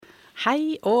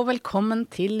Hei og velkommen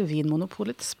til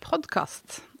Vinmonopolets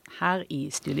podcast. Her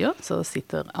i studio så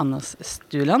sitter Anders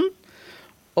Stuland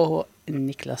og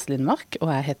Niklas Lindmark, og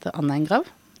jeg heter Anna Engrav.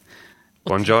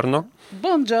 Buongiorno.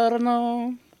 Buongiorno.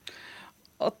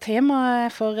 Og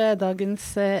temaet for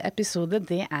dagens episode,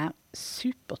 det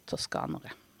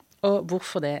supertoscanere. Og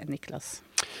hvorfor det, Niklas?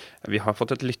 Vi har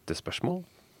fått et lyttespørsmål.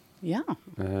 Ja.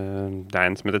 Det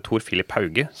en som heter Tor Philip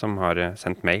Hauge, som har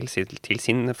sendt mail til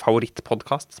sin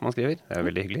favorittpodcast, som han skriver. Det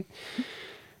veldig hyggelig.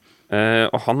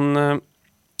 Og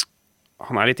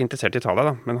han litt interessert i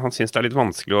Italia, da, men han synes det litt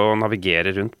vanskelig å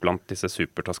navigere rundt blant disse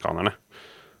supertoscanerne.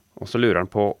 Og så lurer han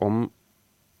på om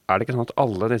det ikke sånn at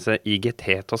alle disse IGT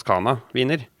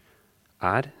Toscana-viner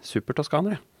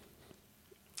supertoscanere?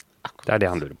 Det det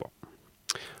han lurer på.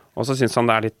 Og så synes han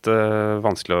det litt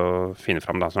vanskelig å finne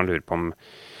fram, da, så han lurer på om...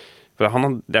 For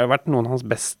det har vært noen av hans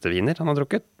beste viner han har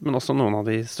drukket, men også noen av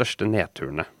de største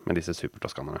nedturene med disse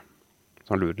supertoscanerne.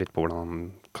 Så han lurer litt på hvordan han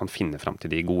kan finne fram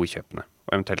til de gode kjøpene,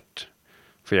 og eventuelt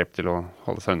få hjelp til å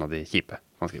holde seg unna de kjipe,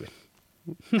 som han skriver.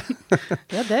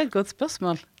 Ja, det et godt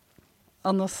spørsmål.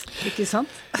 Anders, ikke sant?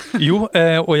 Jo,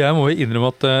 og jeg må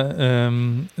innrømme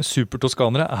at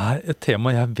supertoscanere et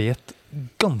tema jeg vet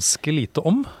ganske lite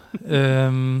om.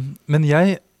 Men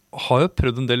jeg har jo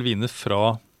prøvd en del viner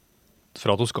fra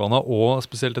Toscana, og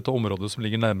spesielt dette området som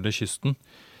ligger nærmere kysten,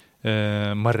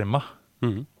 Maremma.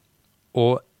 Mm.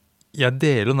 Og jeg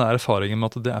deler denne erfaringen med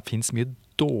at det finnes mye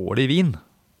dårlig vin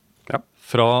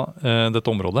fra dette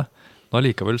området. Men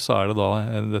likevel så det da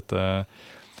dette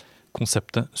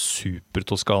konseptet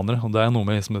supertoscanere, og det noe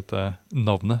med liksom dette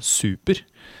navnet super,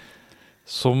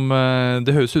 som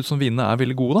det høres ut som vinene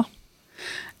veldig gode da.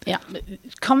 Ja,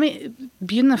 kan vi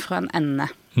begynne fra en ende?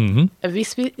 Mm-hmm.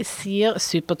 Hvis vi sier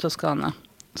supertoscaner,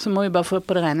 så må vi bare få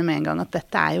på det rene med en gang at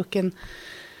dette jo ikke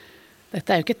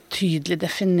et tydelig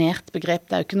definert begrep,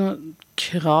 det jo ikke noe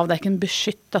krav, det ikke en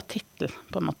beskyttet titel,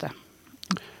 på en måte.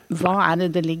 Hva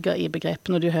det ligger i begrepet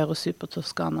når du hører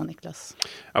supertoscaner, Niklas?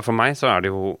 Ja, for meg så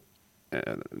det jo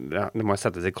det må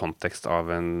settes i kontekst av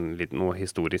noe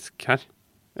historisk her.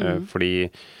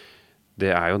 Fordi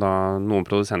det jo da noen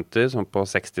produsenter som på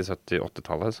 60-, 70-,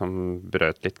 80-tallet som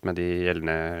brøt litt med de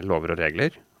gjeldende lover og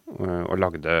regler og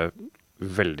lagde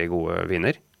veldig gode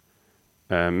viner.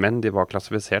 Men de var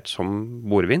klassifisert som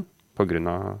bordvin på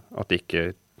grunn av at de ikke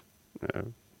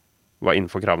var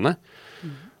innenfor kravene.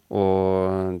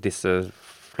 Og disse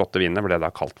flotte vinene ble da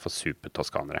kalt for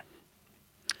supertoscanere.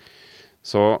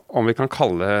 Så om vi kan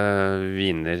kalle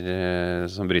viner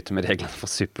som bryter med reglene for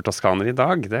supertoscaner i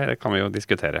dag, det kan vi jo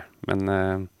diskutere. Men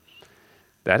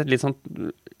det et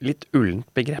litt ullent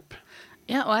begrep.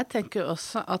 Ja, og jeg tenker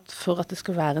også at for at det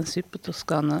skal være en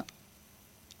supertoscaner,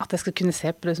 at jeg skal kunne se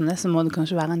på det som det, så må det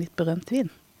kanskje være en litt berømt vin.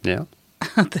 Ja.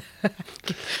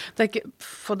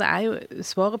 For det jo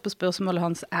svaret på spørsmålet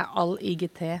hans, all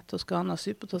IGT Toscana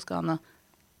supertoscaner?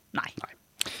 Nei.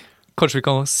 Kanskje vi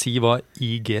kan si hva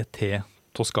IGT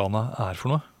Toscana for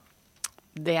noe?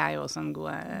 Det jo også en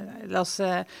god... La oss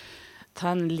ta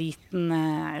en liten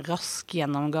rask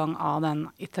gjennomgang av den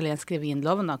italienske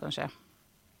vinloven da, kanskje.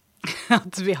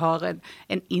 At vi har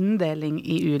en inndeling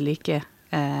i ulike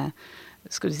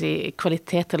skal du si,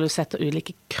 kvaliteter, eller du setter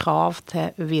ulike krav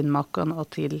til vinmakeren og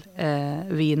til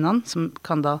vinene, som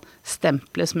kan da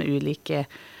stemples med ulike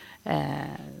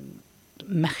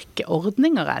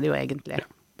merkeordninger, det jo egentlig. Ja.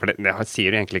 For det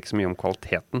sier jo egentlig ikke så mye om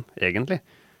kvaliteten, egentlig.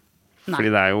 Nei. Fordi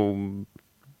det jo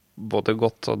både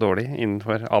godt og dårlig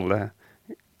innenfor alle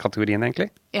kategoriene,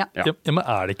 egentlig. Ja. Men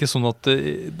det ikke sånn at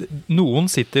noen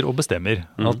sitter og bestemmer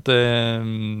at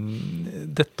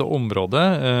dette området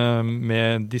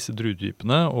med disse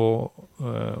druetypene,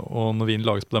 og når vin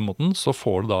lages på den måten, så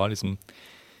får du da liksom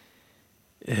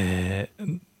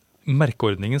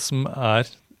merkeordningen som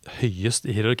høyest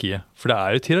i hierarkiet. For det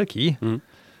jo et hierarki.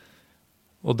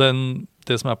 Og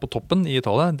det som på toppen i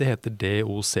Italia, det heter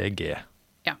DOCG.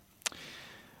 Ja.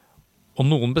 Og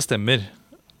noen bestemmer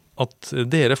at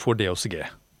dere får DOCG.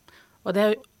 Og det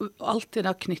jo alltid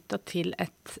da knyttet til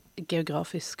et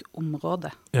geografisk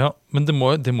område. Ja, men det må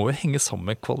jo henge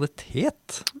sammen med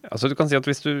kvalitet. Altså du kan si at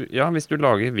hvis du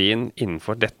lager vin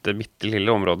innenfor dette bitte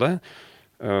lille området,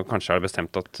 kanskje det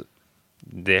bestemt at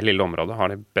det lille området har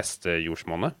det beste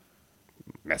jordsmonnet,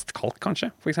 mest kalk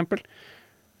kanskje, for eksempel.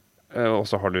 Og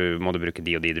så må du bruke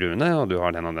de og de druene, og du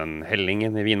har den og den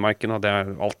hellingen i vinmarken, og det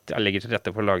alt jeg legger til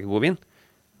rette for å lage god vin.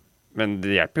 Men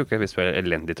det hjelper jo ikke hvis du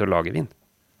elendig til å lage vin.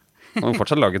 Man må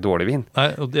fortsatt lage dårlig vin. Nei,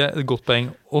 og det et godt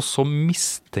poeng. Og så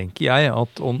mistenker jeg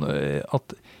at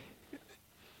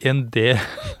en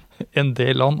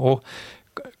del land, og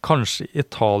kanskje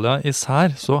Italia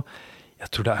især, så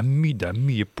jeg tror det er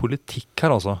mye politikk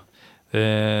her, altså.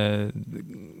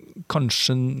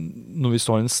 Kanskje når vi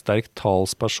står en sterk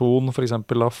talsperson for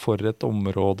eksempel da, for et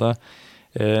område,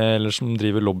 eller som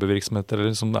driver lobbyvirksomhet,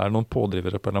 eller som er noen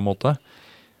pådrivere på en eller annen måte,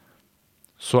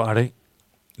 så er det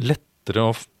lettere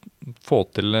å få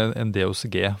til en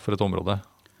DOCG for et område.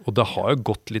 Og det har jo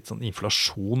gått litt sånn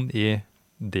inflasjon i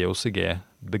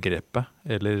DOCG-begrepet,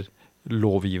 eller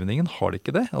lovgivningen, har det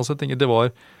ikke det? Altså jeg tenker, det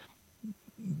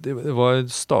var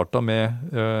startet med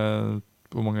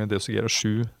hvor mange DOCG-er?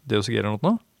 7 DOCG-er eller noe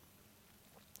nå?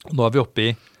 Og nå er vi oppe i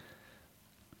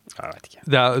Jeg vet ikke.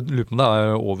 Lurer på om det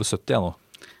er over 70 nå.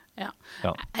 Ja.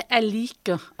 Ja. Jeg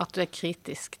liker at du er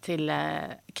kritisk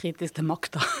til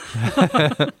makta.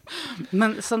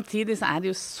 Men samtidig så er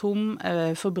det jo som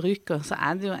forbruker, så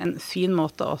er det jo en fin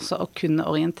måte også å kunne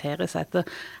orientere seg etter.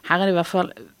 Her er det i hvert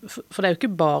fall, for det er jo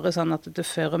ikke bare sånn at det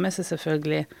fører med seg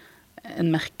selvfølgelig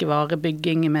en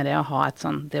merkevarebygging med det å ha et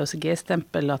sånn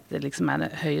DOCG-stempel, at det liksom er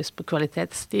det høyest på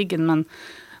kvalitetsstigen, men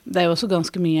det er jo også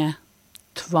ganske mye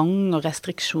tvang og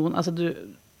restriksjon. Altså du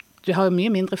har jo mye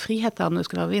mindre frihet her når du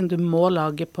skal lage vin. Du må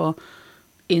lage på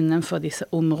innenfor disse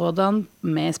områdene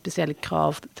med spesielle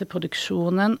krav til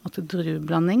produksjonen og til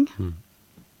drueblanding.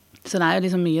 Så det er jo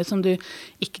liksom mye som du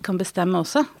ikke kan bestemme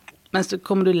også. Mens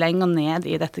kommer du lenger ned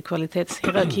i dette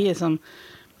kvalitetshierarkiet, som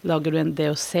lager du en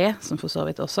DOC, som for så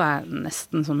vidt også er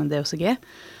nesten som en DOCG,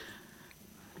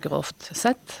 grovt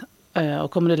sett.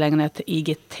 Og kommer du lenger ned til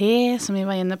IGT, som vi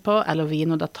var inne på, eller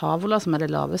Vino da Tavola, som er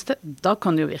det laveste, da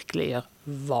kan du jo virkelig gjøre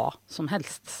hva som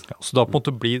helst. Ja, så da på en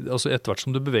måte altså etter hvert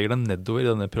som du beveger deg nedover i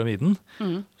denne pyramiden,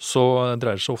 så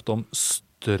dreier det seg ofte om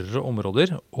større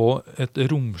områder og et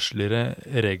romsligere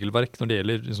regelverk når det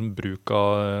gjelder liksom bruk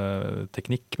av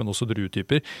teknikk, men også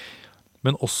druetyper,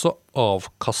 men også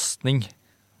avkastning.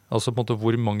 Altså på en måte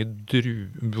hvor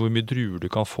mye druer du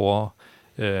kan få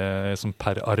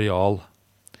per areal.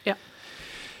 Ja.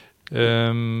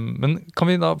 Men kan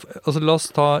vi da, altså la oss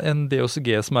ta en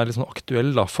DOCG som er liksom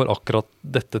aktuell da, for akkurat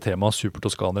dette temaet,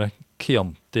 supertoscanere,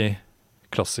 Chianti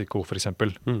Classico for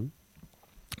eksempel.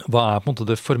 Hva er på en måte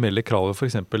det formelle kravet for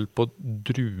eksempel på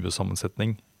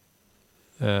druesammensetning,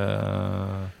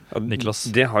 Niklas?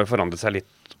 Det har jo forandret seg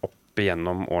litt opp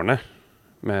igjennom årene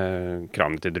med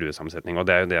kravene til druesammensetning, og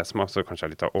det er jo det som også kanskje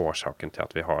er litt av årsaken til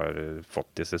at vi har fått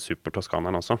disse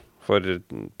supertoscanerne også. For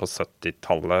på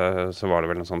 70-tallet så var det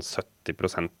vel en sånn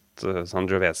 70%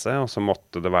 Sangiovese, og så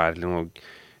måtte det være noen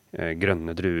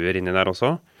grønne druer inni der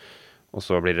også. Og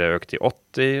så blir det økt til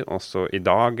 80, og så i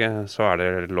dag så er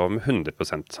det lov med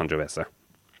 100% Sangiovese.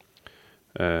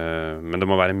 Men det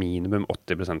må være minimum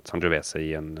 80% Sangiovese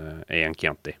i en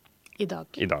Chianti. I dag.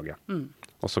 I dag, ja.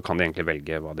 Og så kan de egentlig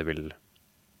velge hva de vil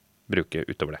bruke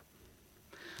utover det.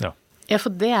 Ja,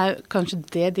 for det er jo kanskje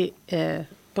det de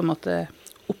på en måte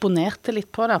opponerte litt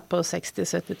på da, på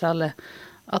 60-70-tallet,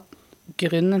 at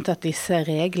grunnen til at disse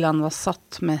reglene var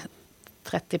satt med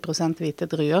 30% hvite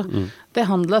druer, det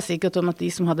handlet sikkert om at de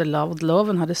som hadde lavet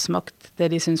loven hadde smakt det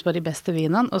de syntes var de beste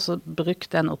vinene, og så brukt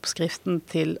den oppskriften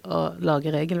til å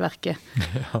lage regelverket.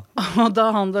 Ja. Og da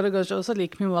handler det kanskje også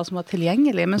like mye om hva som var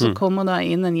tilgjengelig, men så kommer da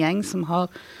inn en gjeng som har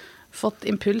fått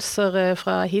impulser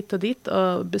fra hit og dit,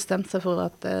 og bestemt seg for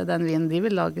at den vinen de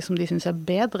vil lage, som de synes er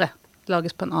bedre,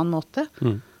 lages på en annen måte.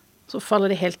 Så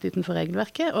faller de helt utenfor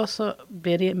regelverket, og så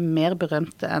blir de mer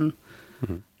berømte enn...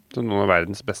 Så noen av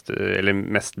verdens beste, eller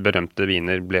mest berømte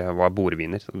viner var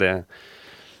bordviner. Det,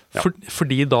 ja.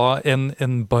 Fordi da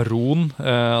en baron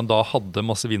da hadde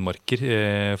masse vinmarker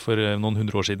for noen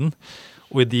 100 år siden,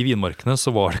 og i de vinmarkene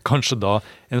så var det kanskje da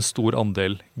en stor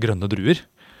andel grønne druer.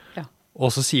 Og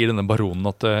så sier denne baronen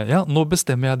at ja, nå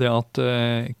bestemmer jeg det at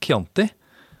Chianti,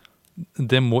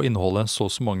 det må inneholde så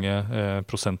mange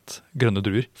prosent grønne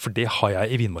druer, for det har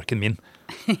jeg i vinmarken min.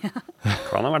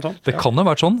 Kan ha vært sånn. Det kan ha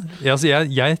vært sånn.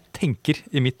 Jeg tenker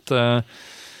i mitt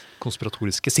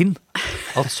konspiratoriske sinn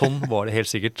at sånn var det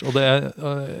helt sikkert. Og det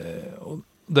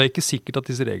er ikke sikkert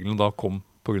at disse reglene da kom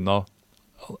på grunn av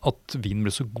at vinen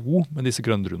ble så god med disse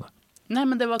grønne druene. Nei,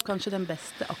 men det var kanskje den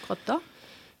beste akkurat da.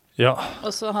 Ja.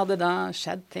 Og så hadde da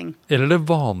skjedd ting. Eller det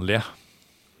vanlige.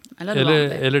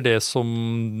 Eller det som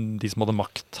de som hadde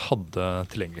makt hadde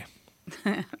tilgjengelig.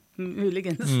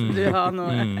 Muligens. Du har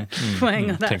noen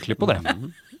poenger der. Tenk litt på det.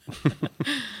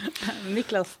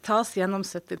 Niklas, ta oss gjennom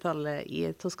 70-tallet i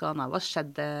Toskana. Hva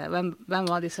skjedde? Hvem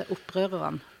var disse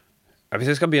opprørerne? Ja,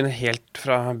 hvis vi skal begynne helt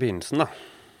fra begynnelsen da.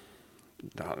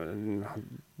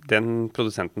 Den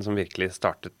produsenten som virkelig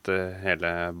startet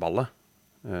hele ballet,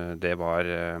 det var,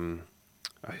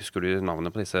 husker du navnet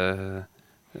på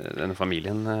denne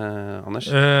familien, Anders?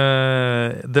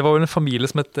 Det var jo en familie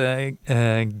som het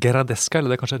Geradesca,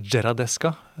 eller det er kanskje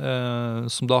Geradesca,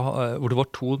 som da, hvor det var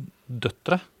 2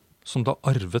 døtre som da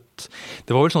arvet.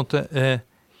 Det var vel sånn at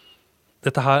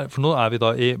dette her, for nå vi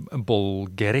da i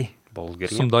Bolgheri,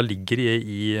 som da ligger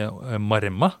i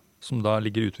Maremma, som da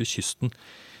ligger ute ved kysten.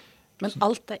 Men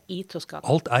alt i Toskana.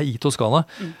 Alt i Toskana.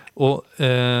 Og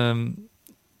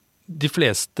de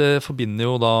fleste forbinder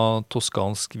jo da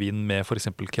toskansk vin med for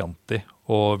eksempel Chianti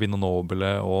og Vino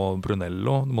Nobile og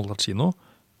Brunello, Montalcino.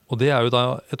 Og det jo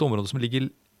da et område som ligger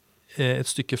et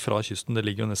stykke fra kysten. Det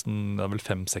ligger jo nesten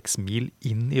 5-6 mil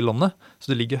inn i landet,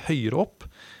 så det ligger høyere opp.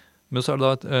 Men så det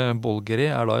da Bolgheri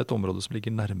da et område som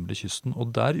ligger nærmere kysten.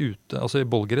 Og der ute, altså i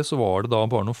Bolgheri så var det da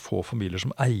bare noen få familier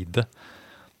som eide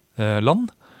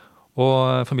land.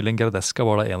 Og familien Gradesca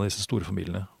var da en av disse store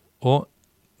familiene. Og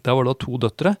der var det da 2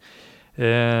 døtre,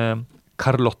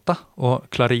 Carlotta og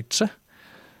Clarice,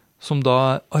 som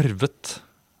da arvet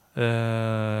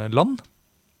land.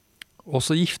 Og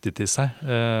så giftet de seg.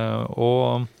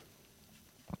 Og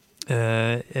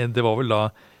det var vel da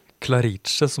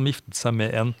Clarice som giftet seg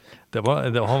med en var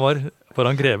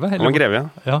han greve? Eller? Han var greve,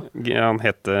 ja. Han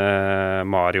heter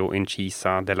Mario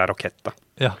Incisa de la Rocchetta.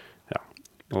 Ja.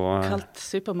 Og kalt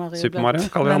Super Mario. Super Mario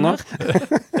kaller vi han nå.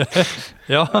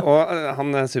 Ja. Og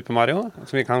han Super Mario,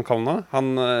 som vi kan kalle nå,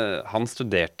 han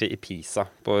studerte i Pisa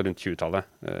på rundt 20-tallet.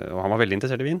 Og han var veldig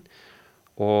interessert i vin.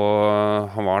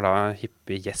 Og han var da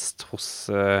hyppig gjest hos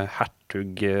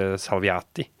hertug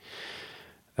Salviati.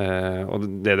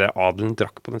 Og det adelen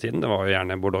drakk på den tiden, det var jo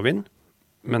gjerne Bordeaux-vin.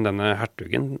 Men denne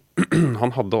hertugen,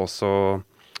 han hadde også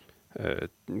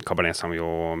Cabernet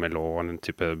Sauvignon, Merlot, en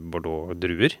type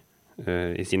Bordeaux-druer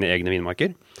i sine egne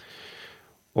vinmarker.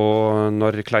 Og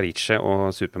når Clarice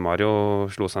og Super Mario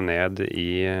slo seg ned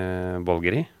i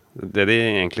Bolgheri, det de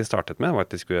egentlig startet med var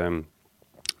at de skulle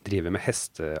drive med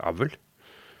hesteavl,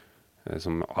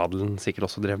 som adelen sikkert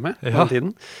også drev med på den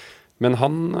tiden. Men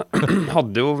han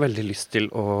hadde jo veldig lyst til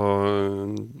å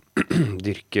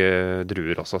dyrke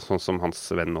druer også, sånn som hans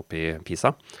venn oppe i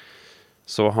Pisa.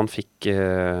 Så han fikk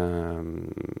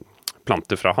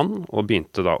planter fra han, og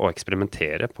begynte da å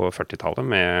eksperimentere på 40-tallet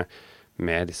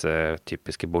med disse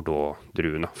typiske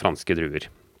Bordeaux-druene, franske druer.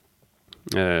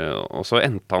 Og så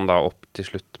endte han da opp til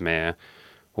slutt med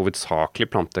hovedsakelig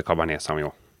plante Cabernet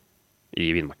Sauvignon i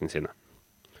vinmarkene sine.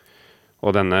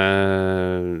 Og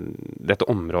dette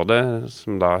området,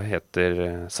 som da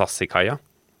heter Sassicaia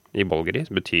i Bolgheri,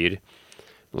 betyr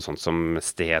noe sånt som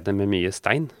stedet med mye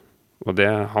stein. Og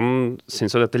han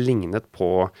synes jo dette lignet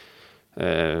på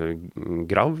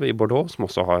Grav i Bordeaux, som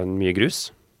også har mye grus.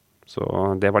 Så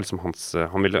det var liksom han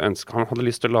hadde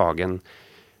lyst til å lage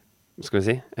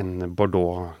en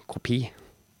Bordeaux-kopi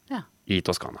i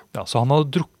Toskana. Ja, så han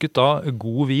hadde drukket da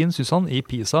god vin, synes han, i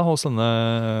Pisa hos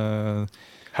denne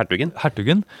hertugen.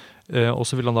 Og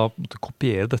så ville han da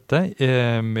kopiere dette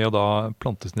med å da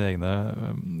plante sine egne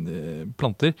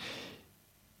planter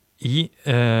i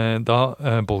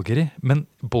Bolgheri. Men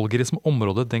Bolgheri som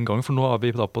område den gangen, for nå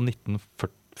vi da på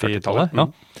 1940-tallet. Ja.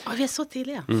 Vi så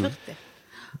tidlig, ja.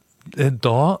 40.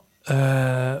 Da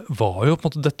var jo på en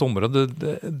måte dette området,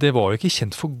 det var jo ikke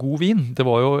kjent for god vin. Det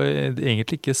var jo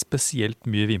egentlig ikke spesielt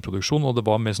mye vinproduksjon, og det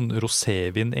var mer sånn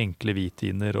rosévin, enkle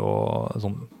hvitviner og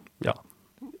sånn, ja.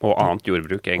 Og annet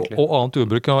jordbruk, egentlig. Og annet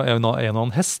jordbruk av en og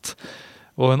annen hest,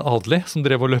 og en adelig som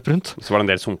drev og løp rundt. Så var det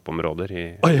en del sumpområder i...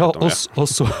 og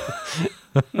så...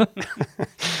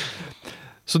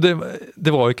 Så det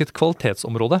var jo ikke et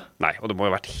kvalitetsområde. Nei, og det må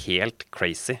jo ha vært helt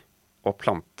crazy å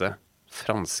plante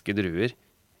franske druer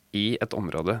i et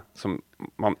område som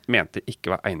man mente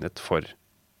ikke var egnet for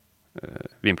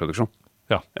vinproduksjon.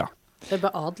 Ja. Det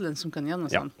bare adelen som kan gjøre noe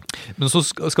sånn. Men så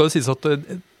skal det sies at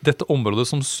dette området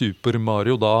som Super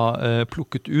Mario da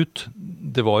plukket ut,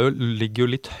 det ligger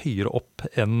jo litt høyere opp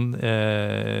enn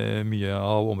mye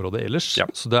av området ellers. Ja.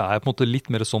 Så det på en måte litt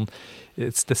mer sånn,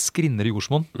 det skrinner i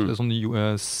jordsmonn, det sånn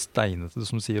steinete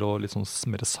som du sier, og litt sånn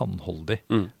mer sandholdig.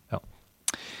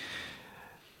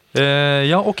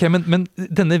 Ja, ok, men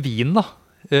denne vinen da,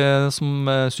 som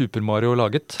Super Mario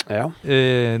laget,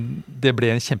 det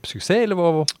ble en kjempesuksess, eller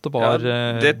hva det var?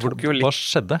 Det tok jo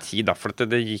litt tid da, for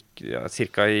det gikk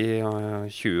cirka i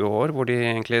 20 år hvor de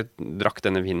egentlig drakk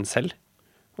denne vinen selv,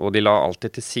 og de la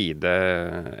alltid til side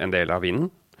en del av vinen.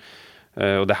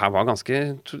 Og det her var ganske,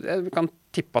 vi kan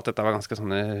tippe at dette var ganske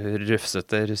sånne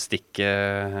rufsete, rustikke,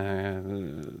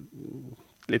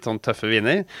 litt sånn tøffe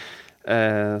viner,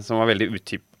 som var veldig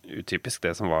utypisk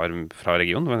det som var fra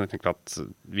regionen. Men jeg tenker at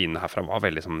vinene herfra var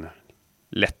veldig sånn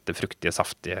lette, fruktige,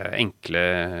 saftige, enkle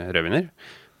rødviner.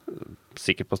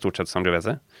 Sikkert på stort sett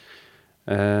Sangiovese.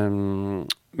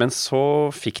 Men så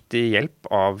fikk de hjelp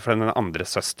for den andre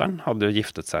søsteren hadde jo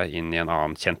giftet seg inn i en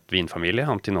annen kjent vinfamilie,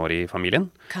 Antinori-familien.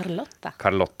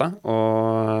 Carlotta.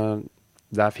 Og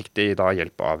Der fikk de da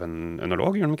hjelp av en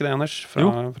ønolog, gjorde de ikke det, Anders?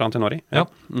 Fra Antinori? Ja,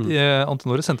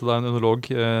 Antinori sendte da en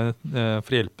ønolog for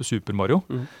å hjelpe Super Mario.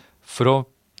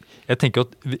 Jeg tenker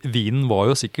at vinen var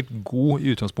jo sikkert god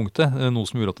i utgangspunktet, noe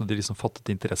som gjorde at de liksom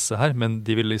fattet interesse her, men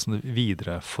de ville liksom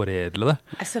videreforedle det.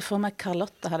 Jeg ser for meg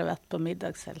Carlotte hadde vært på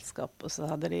middagsselskap, og så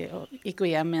hadde de, gikk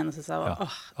hun hjem igjen og så sa,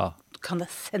 kan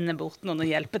jeg sende bort noen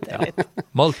og hjelpe til litt?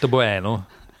 Malte Bueno.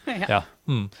 Ja.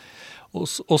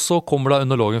 Og så kommer da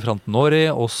ønologen fra Antinori,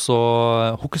 og så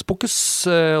hokus pokus,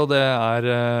 og det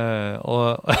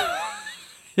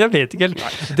jeg vet ikke helt,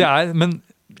 det men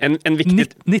en viktig...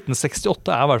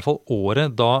 1968 i hvert fall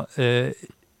året da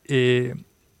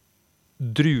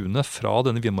druene fra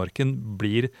denne vinmarken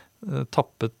blir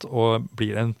tappet og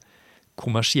blir en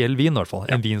kommersiell vin i hvert fall.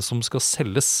 En vin som skal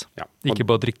selges, ikke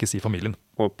bare drikkes i familien.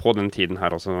 Og på den tiden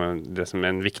her også, det som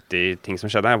en viktig ting som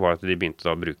skjedde her, var at de begynte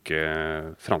da å bruke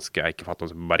franske eikefat,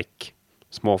 altså barrique.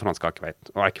 Små franske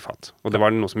eikefat. Og det var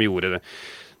noe som gjorde det.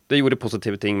 Det gjorde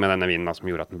positive ting med denne vinen da, som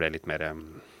gjorde at den ble litt mer,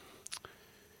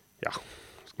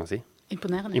 skal man si?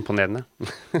 Imponerende.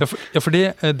 Fordi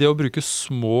det å bruke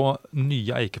små,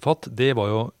 nye eikefat, det var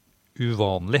jo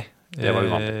uvanlig. Det var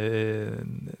uvanlig.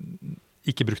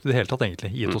 Ikke brukt i det hele tatt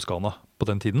egentlig i Toskana på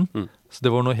den tiden. Så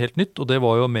det var noe helt nytt, og det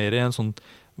var jo mer en sånn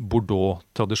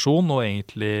Bordeaux-tradisjon, og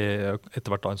egentlig etter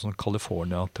hvert da en sånn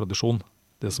California-tradisjon.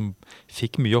 Det som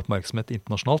fikk mye oppmerksomhet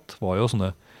internasjonalt var jo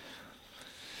sånne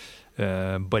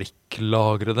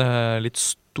barrikklagrede, litt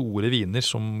store viner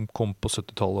som kom på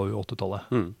 70-tallet og 80-tallet.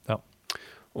 Ja.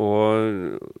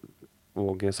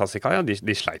 Og Sassicaia,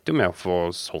 de sleit jo med å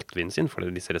få solgt vinen sin, for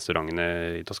disse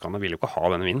restaurantene i Toskana ville jo ikke ha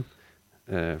denne vinen.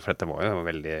 For dette var jo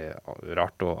veldig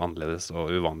rart og annerledes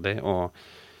og uvanlig.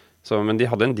 Men de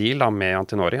hadde en deal da med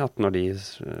Antinori, at når de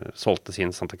solgte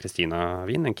sin Santa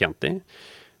Cristina-vin, en Chianti,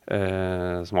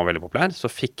 som var veldig populær,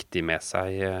 så fikk de med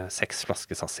seg 6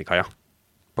 flasker Sassicaia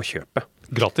på kjøpet.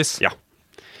 Gratis? Ja.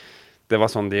 Det var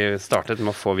sånn de startet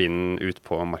med å få vinen ut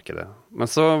på markedet. Men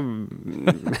så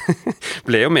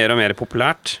ble jo mer og mer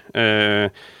populært.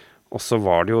 Og så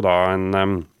var det jo da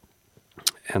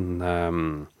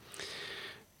en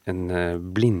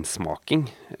blindsmaking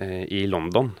i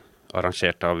London,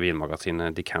 arrangert av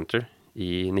vinmagasinet Decanter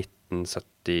i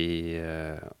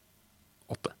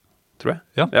 1978, tror jeg.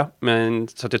 Ja, med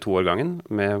 72-årgangen,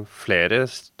 med flere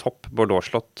topp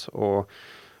Bordeaux-slott og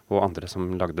andre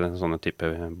som lagde sånne type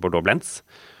Bordeaux-blends,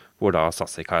 hvor da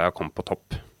Sassicaia kom på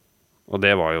topp. Og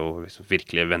det var jo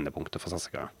virkelig vendepunktet for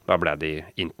Sassicaia. Da ble de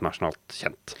internasjonalt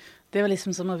kjent. Det var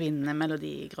liksom som å vinne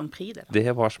Melodi Grand Prix, det da?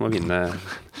 Det var som å vinne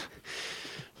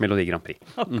Melodi Grand Prix.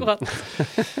 Akkurat.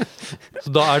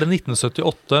 Så da det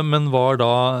 1978, men var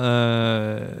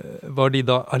de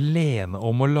da alene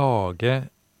om å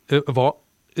lage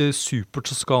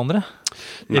supertoscanere?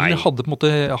 Eller hadde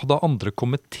andre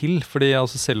kommet til? Fordi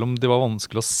selv om det var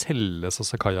vanskelig å selge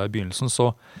Sassicaia i begynnelsen,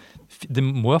 så det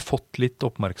må ha fått litt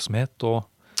oppmerksomhet og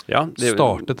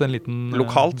startet en liten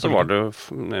lokalt så var det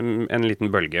en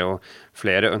liten bølge, og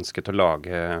flere ønsket å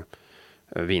lage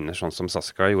viner sånn som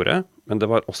Sassicaia gjorde, men det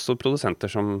var også produsenter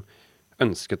som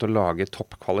ønsket å lage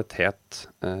toppkvalitet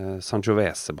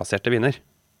Sangiovese-baserte viner.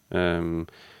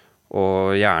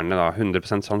 Og gjerne da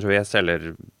 100% Sangiovese, eller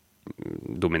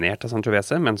dominert av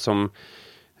Sangiovese, men som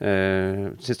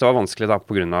synes det var vanskelig da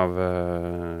på grunn av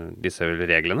disse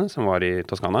reglene som var i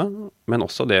Toskana, men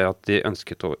også det at de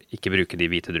ønsket å ikke bruke de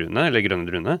hvite druene, eller grønne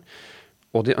druene,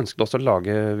 og de ønsket også å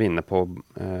lage vinene på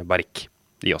barrique,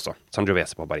 de også,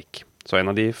 Sangiovese på barrique. Så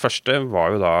en av de første var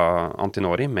jo da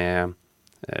Antinori med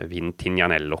vin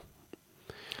Tignanello.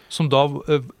 Som da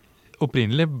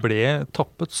opprinnelig ble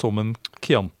tappet som en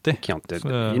Chianti.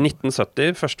 I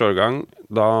 1970, første årgang,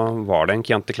 da var det en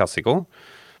Chianti Classico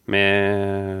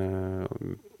med,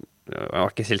 jeg var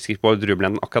ikke helt sikker på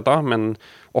drueblenden akkurat da, men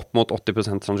opp mot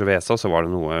 80% Sangiovese, og så var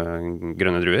det noe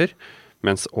grønne druer.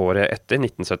 Mens året etter,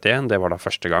 1971, det var da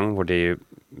første gang hvor de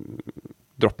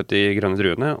droppet de grønne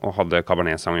druene og hadde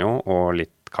Cabernet Sauvignon og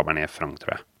litt Cabernet Franc,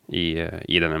 tror jeg,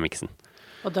 i denne miksen.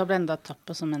 Og da ble den da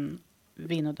tappet som en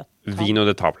Vino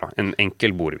de Tabla, en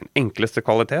enkel bordvin. Enkleste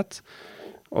kvalitet.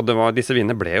 Og disse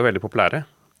vinene ble jo veldig populære.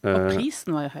 Og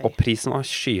prisen var jo høy. Og prisen var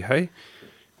skyhøy.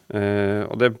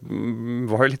 Og det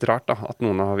var jo litt rart da, at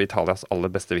noen av Italias aller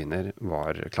beste viner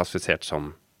var klassifisert som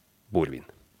bordvin.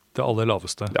 Det aller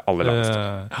laveste. Det aller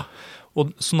laveste. Og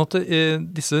sånn at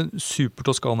disse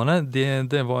supertoskanerne,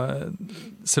 det var,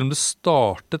 selv om det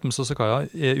startet med Sassicaia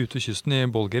ute ved kysten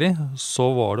i Bolgheri, så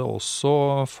var det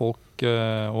også folk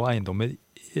og eiendommer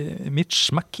midt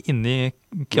smakk inni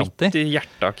Chianti. Midt i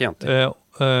hjertet av Chianti.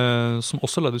 som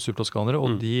også lagde supertoscanere,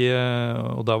 og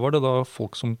der var det da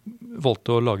folk som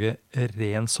valgte å lage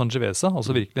ren Sangiovese,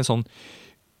 altså virkelig en sånn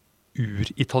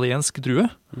uritaliensk drue.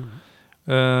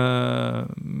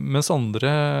 Mens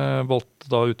andre valgte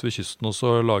da ute ved kysten også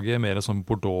å lage mer sånn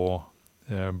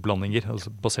Bordeaux-blandinger, altså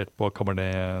basert på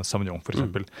Cabernet Sauvignon for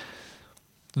eksempel.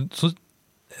 Så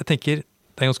jeg tenker,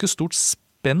 det ganske stort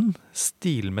spenn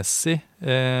stilmessig,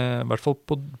 i hvert fall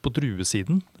på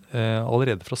druesiden,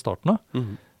 allerede fra starten av.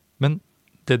 Men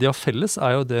det de har felles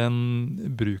jo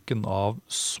den bruken av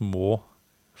små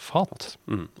fat.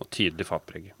 Og tydelig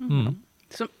fatpreg.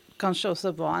 Som kanskje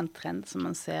også var en trend som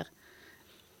man ser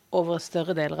over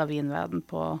større deler av vinverden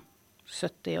på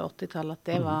 70- og 80-tallet, at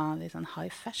det var litt sånn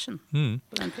high fashion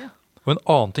på den tiden. Og en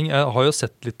annen ting, jeg har jo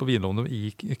sett litt på vinlovene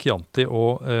i Chianti,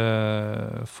 og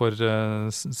for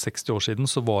 60 år siden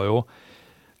så var jo,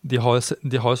 de har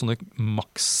jo sånne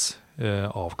maks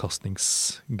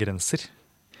avkastningsgrenser.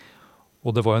 Og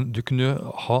det var du kunne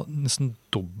ha nesten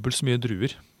dobbelt så mye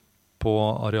druer på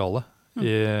arealet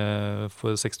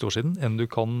for 60 år siden enn du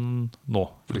kan nå,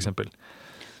 for eksempel.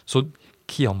 Så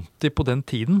Chianti på den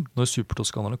tiden, når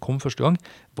supertoscanerne kom første gang,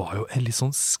 var jo en litt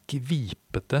sånn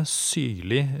skvipete,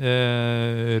 syrlig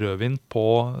rødvin på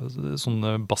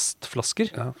sånne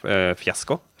bastflasker. Ja,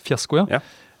 fiasko. Fiasko, ja.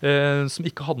 Som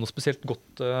ikke hadde noe spesielt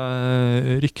godt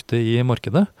rykte i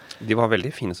markedet. De var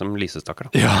veldig fine som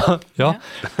lysestakker da. Ja.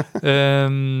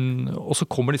 Og så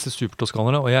kommer disse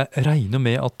supertoscanerne, og jeg regner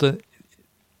med at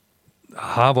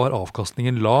her var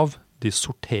avkastningen lav. De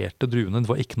sorterte druene, det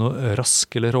var ikke noe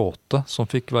rask eller råte som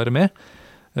fikk være med.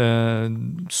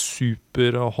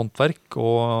 Super håndverk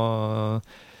og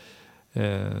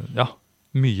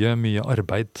mye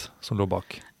arbeid som lå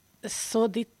bak. Så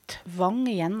de tvang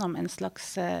gjennom en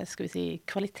slags, skal vi si,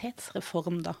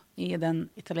 kvalitetsreform da, i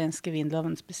den italienske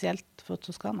vinloven, spesielt for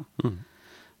Toskana.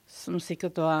 Som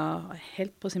sikkert var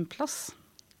helt på sin plass.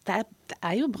 Det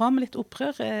jo bra med litt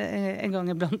opprør en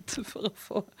gang iblant for å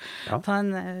få ta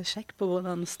en sjekk på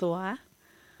hvordan ståa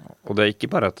Og det ikke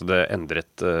bare at det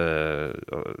endret,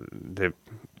 det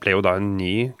ble jo da en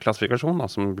ny klassifikasjon da,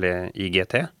 som ble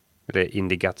IGT, eller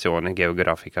Indicazione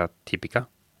Geografica Typica.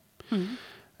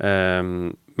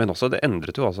 Men også det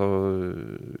endret jo altså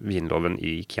vinloven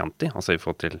i Chianti, altså i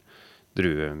forhold til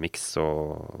druemix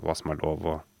og hva som lov.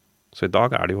 Så i dag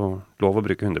det jo lov å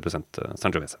bruke 100%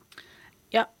 Sangiovese.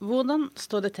 Ja, hvordan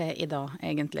står det til i dag,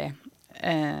 egentlig?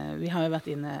 Vi har jo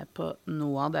vært inne på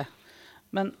noe av det.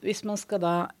 Men hvis man skal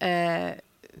da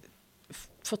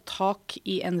få tak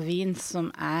i en vin som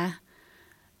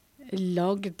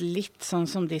lagd litt sånn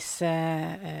som disse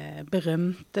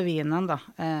berømte vinene, da.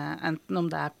 Enten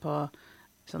om det på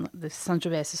sånn, det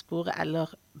Sangiovese-sporet eller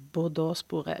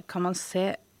Bordeaux-sporet, kan man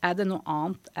se, det noe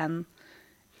annet enn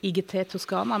IGT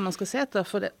Toscana man skal se etter,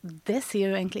 for det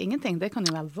sier jo egentlig ingenting. Det kan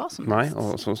jo være hva som helst. Nei,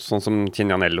 og sånn som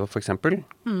Cignanello for eksempel,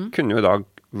 kunne jo i dag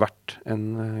vært en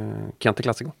Chianti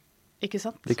Classico. Ikke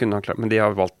sant? De kunne ha klart, men de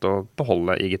har valgt å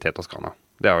beholde IGT Toscana.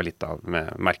 Det jo litt av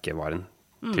med merkevaren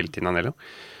til Cignanello.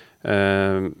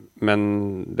 Men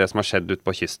det som har skjedd ut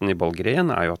på kysten i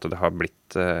Bolgerien jo at det har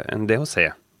blitt en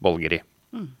DOC-bolgeri,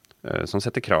 som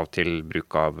setter krav til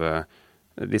bruk av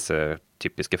disse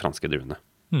typiske franske druene.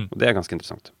 Og det ganske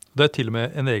interessant. Det til og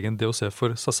med en egen DOC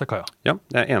for Sassicaia. Ja,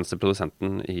 det eneste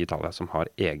produsenten i Italia som har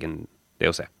egen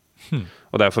DOC.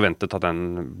 Og det forventet at den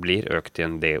blir økt til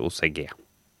en DOCG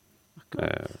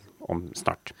om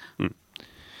snart.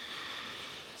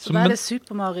 Så da det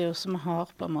Super Mario som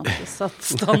har på en måte satt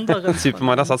standarden? Super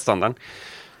Mario har satt standarden.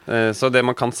 Så det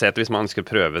man kan se etter hvis man ønsker å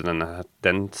prøve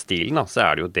den stilen, da, så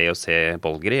det jo DOC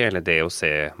Bolgeri eller DOC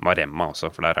Maremma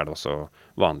også, for der det også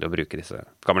vanlig å bruke disse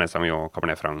Cabernet Sauvignon,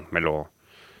 Cabernet Franc, Merlot,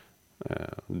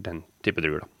 den type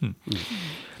druer da.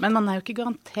 Men man jo ikke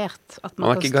garantert at man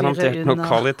kan styre garantert under... noe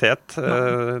kvalitet,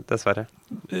 dessverre.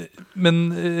 Men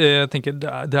jeg tenker,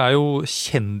 det jo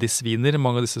kjendisviner,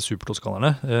 mange av disse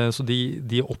supertoskanerne, så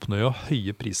de oppnår jo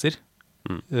høye priser.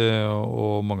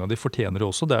 Og mange av de fortjener det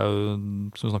også. Det jo,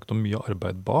 som vi snakket om, mye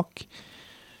arbeid bak.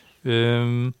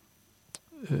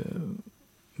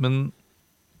 Men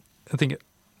jeg tenker,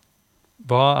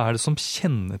 hva det som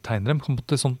kjennetegner dem? På en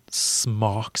måte sånn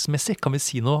smaksmessig, kan vi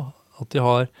si noe? At de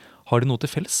har de noe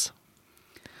til felles?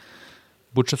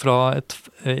 Bortsett fra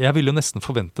jeg ville jo nesten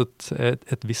forventet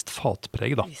et visst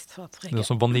fatpreg da. Noe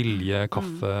som vanilje,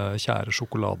 kaffe, tjære,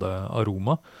 sjokolade,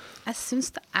 aroma. Jeg synes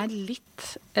det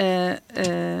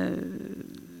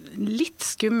litt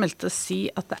skummelt å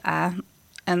si at det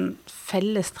en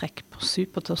fellestrekk på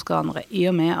supertoskanere, i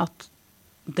og med at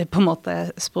det på en måte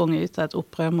sprunget ut av et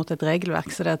opprør mot et regelverk,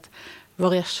 så det at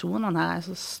variasjonene her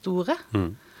så store.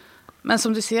 Men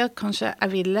som du sier, kanskje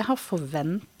jeg ville ha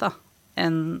forventet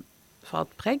en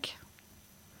fatpreg,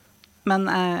 men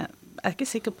jeg er ikke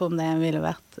sikker på om det ville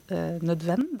vært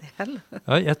nødvendig heller.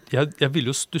 Ja, jeg ville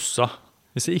jo stussa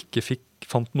hvis jeg ikke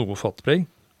fant noe fatpreg.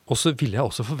 Og så ville jeg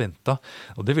også forventa,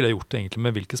 og det ville jeg gjort egentlig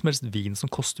med hvilken som helst vin som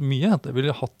koster mye, at jeg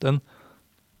ville hatt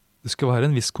det skal være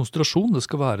en viss konsentrasjon,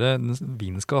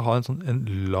 vinen skal ha en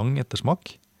lang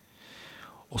ettersmak,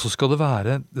 og så skal det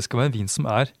være en vin som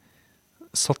er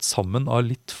satt sammen av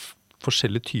litt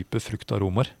forskjellige typer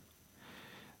fruktaromer,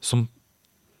 som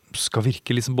skal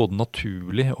virke liksom både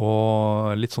naturlig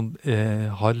og litt sånn,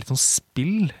 har litt sånn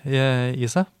spill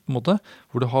i seg, på en måte,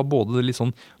 hvor det har både det litt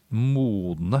sånn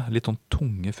modne, litt sånn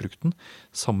tunge frukten,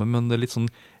 sammen med det litt sånn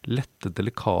lette,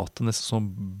 delikate, nesten sånn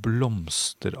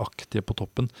blomsteraktige på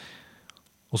toppen.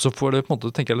 Og så får det på en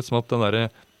måte, tenker jeg litt som at den der,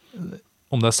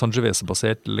 om det er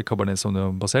Sangiovese-basert eller Cabernet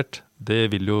Sauvignon-basert, det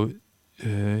vil jo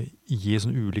gi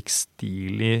sånn ulik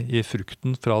stil i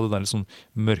frukten, fra det der sånn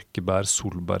mørkebær,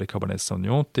 solbær i Cabernet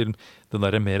Sauvignon, til den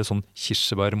der mer sånn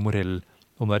kirsebær, morell,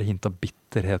 og den der hint av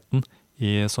bitterheten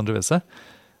i Sangiovese.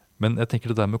 Men jeg tenker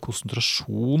det der med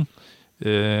konsentrasjon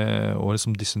og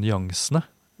liksom disse nyansene,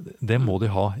 det må de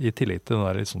ha i tillegg til den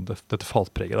der, liksom, dette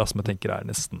fatpreget da, som jeg tenker er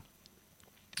nesten.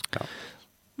 Ja.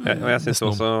 Og jeg synes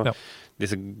også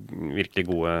disse virkelig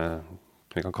gode,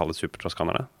 vi kan kalle det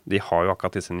supertoscanerne, de har jo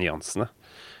akkurat disse nyansene.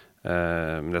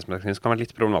 Det som jeg synes kan være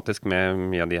litt problematisk med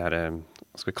mye av de her,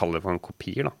 skal vi kalle det for en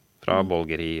kopier da, fra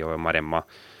Bolgheri og Maremma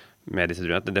med disse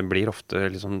druene, det blir ofte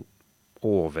litt sånn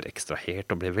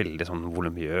overekstrahert og blir veldig sånn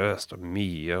volumøst og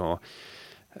mye og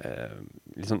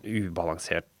litt sånn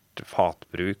ubalansert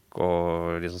fatbruk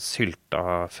og litt sånn sylta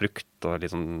frukt og litt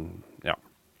sånn,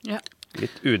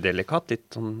 litt udelikat,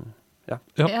 litt sånn, Ja,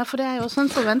 for det er jo også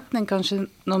en forventning kanskje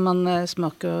når man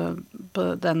smaker på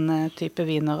den type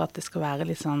viner, at det skal være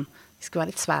litt sånn, de skal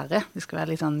være litt svære, de skal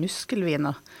være litt sånn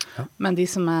muskelviner. Men de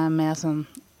som er mer sånn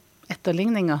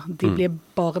etterligninger, de blir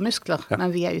bare muskler,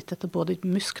 men vi er ute etter både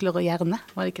muskler og hjerne,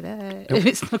 var det ikke det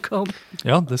vi snakket om?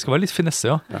 Ja, det skal være litt finesse,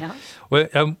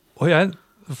 Og jeg,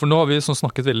 for nå har vi sånn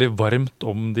snakket veldig varmt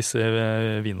om disse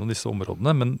vinene og disse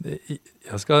områdene, men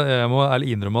jeg må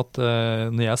ærlig innrømme at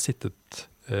når jeg har sittet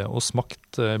og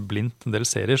smakt blindt en del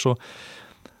serier, så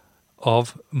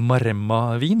av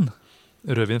Maremma-vin,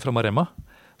 rødvin fra Maremma,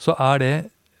 så er det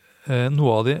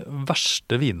noe av de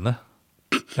verste vinene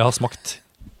jeg har smakt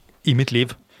i mitt liv.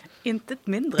 Intet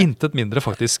mindre. Intet mindre,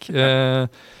 faktisk. Nå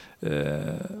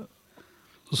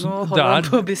holder han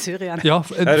på å bli sur igjen. Ja,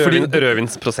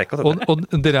 rødvins prosecco. Og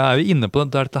dere er jo inne på det,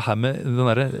 dette her med den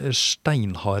der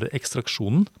steinharde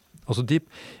ekstraksjonen. Altså de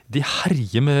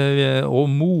herjer med og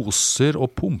moser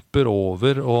og pumper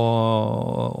over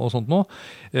og sånt nå.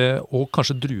 Og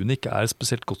kanskje druene ikke er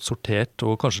spesielt godt sortert,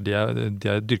 og kanskje de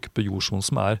er dyrket på jordsmonn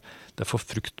som det er for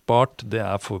fruktbart, det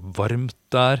er for varmt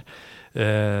der.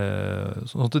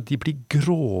 Sånn at de blir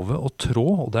grove og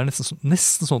trå, og det er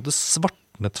nesten sånn at det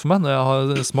svartnet for meg når jeg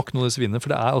har smakt noen av disse vinene,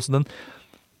 for det er altså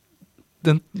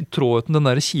den trådheten, den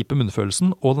der kjipe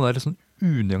munnfølelsen, og den der sånn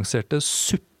unyanserte,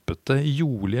 suppete,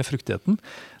 jordlige fruktigheten.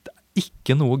 Det er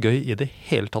ikke noe gøy i det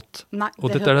hele tatt. Nei,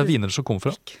 og dette er det viner som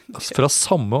kommer fra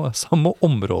samme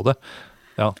område.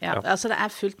 Ja, altså det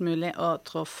er fullt mulig å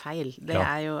trå feil. Det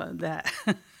er jo det.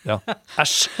 Ja,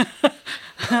 æsj.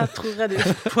 Jeg tror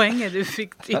poenget du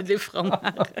fikk tydelig fram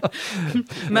her.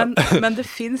 Men det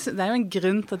er jo en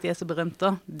grunn til at de er så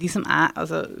berømte. De som er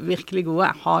altså, virkelig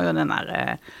gode har jo den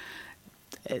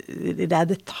de der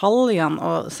detaljene,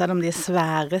 og selv om de er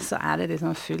svære, så er det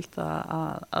liksom fullt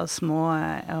av små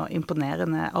og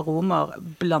imponerende aromer,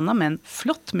 blandet med en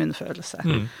flott munnfølelse.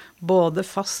 Både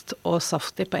fast og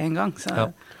saftig på en gang, så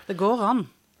det går an.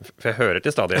 For jeg hører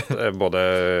til stadighet både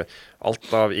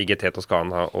alt av IGT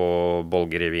Toscana og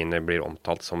Bolgheri-viner blir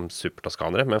omtalt som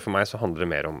supertoskanere, men for meg så handler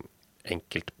det mer om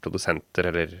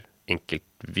enkeltprodusenter eller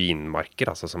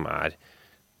enkeltvinmarker, altså som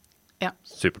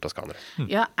supertoskanere.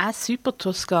 Ja, er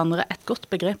supertoskanere et godt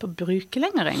begrep å bruke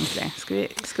lenger egentlig?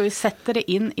 Skal vi sette det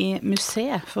inn i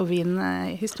museet for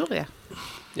vinhistorie?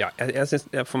 Ja, jeg synes,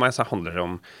 for meg så handler det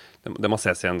om, det må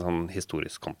ses i en sånn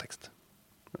historisk kontekst.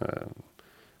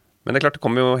 Men det er klart, det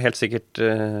kommer jo helt sikkert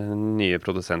nye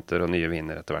produsenter og nye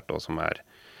viner etter hvert også, som er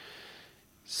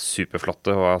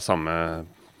superflotte og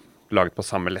laget på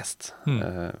samme lest.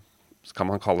 Skal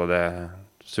man kalle det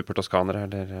supertoskanere,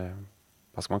 eller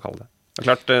hva skal man kalle det? Det er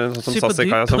klart, sånn som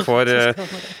Sassicaia som får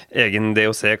egen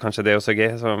DOC, kanskje DOCG,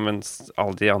 mens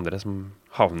alle de andre som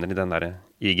havner i den der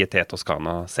IGT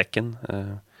Toscana-sekken,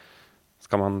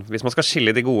 hvis man skal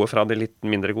skille de gode fra de litt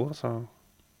mindre gode, så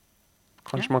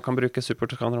kanskje man kan bruke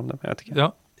supertoscaner om dem, jeg vet ikke. Ja,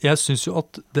 jeg synes jo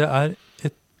at det er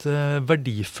et et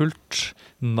verdifullt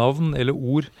navn eller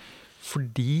ord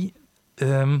fordi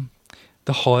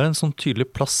det har en sånn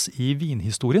tydelig plass i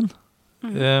vinhistorien.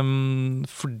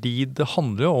 Fordi det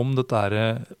handler jo om dette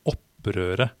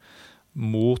opprøret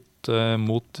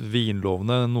mot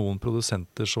vinlovene. Noen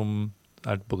produsenter som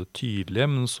både tydelige,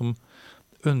 men som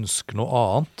ønsker noe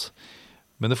annet.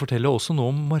 Men det forteller også noe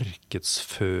om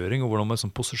markedsføring og hvordan man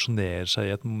liksom posisjonerer seg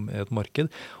i et marked.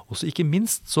 Og så ikke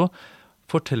minst så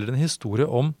forteller det en historie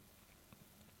om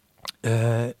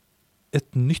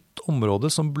et nytt område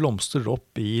som blomstrer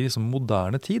opp i liksom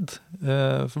moderne tid.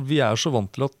 For vi så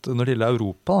vant til at når det gjelder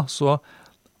Europa, så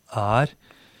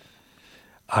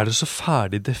det så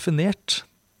ferdig definert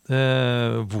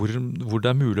hvor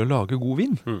det mulig å lage god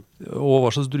vin. Og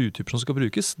hva slags druetyper som skal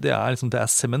brukes. Det er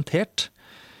sementert.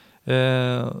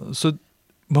 Så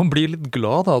man blir litt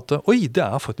glad da, at det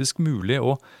faktisk mulig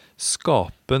å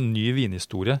skape en ny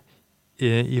vinhistorie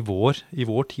i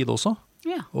vår tid også.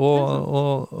 Ja,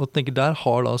 og tenker der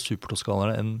har da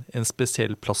supertoscanerne en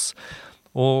spesiell plass.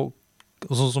 Og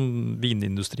sånn som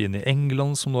vinindustrien i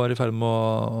England, som nå i ferd med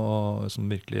å som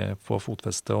virkelig få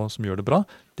fotfeste og som gjør det bra,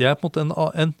 det på en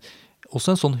måte også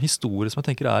en sånn historie som jeg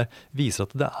tenker viser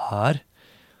at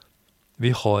vi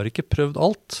har ikke prøvd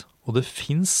alt. Og det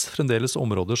finnes fremdeles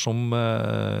områder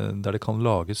der det kan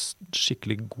lages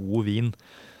skikkelig god vin.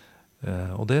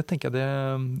 Og det tenker jeg,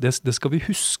 det skal vi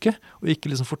huske, og ikke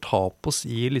liksom fortape oss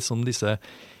i liksom disse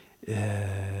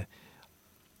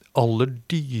aller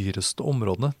dyreste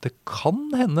områdene. Det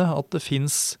kan hende at det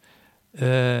finnes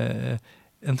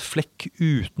en flekk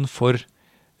utenfor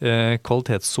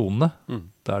kvalitetssonene,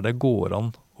 der det går an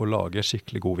å lage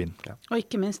skikkelig god vin. Ja. Og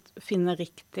ikke minst finne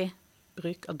riktig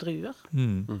bruk av druer.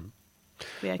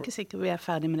 Vi ikke sikre vi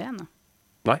ferdig med det ennå.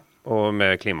 Nei, og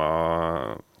med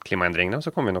klimaendringene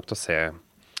så kommer vi nok til å se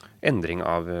endring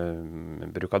av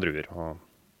bruk av druer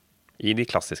i de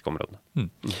klassiske områdene.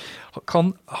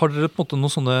 Har dere på en måte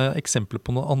noen sånne eksempler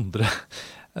på noen andre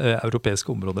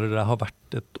europeiske områder der det har vært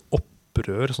et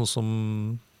opprør, sånn som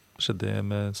skjedde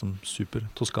med sånn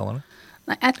supertoscanerne?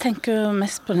 Nei, jeg tenker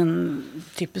mest på den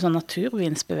type sånn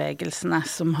naturvinsbevegelsene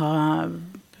som har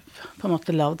på en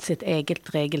måte lavd sitt eget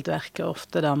regelverk og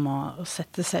ofte da må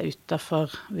sette seg utenfor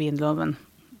vinloven.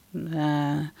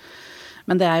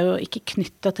 Men det jo ikke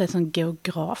knyttet til et sånn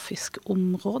geografisk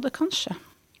område, kanskje.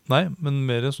 Nei, men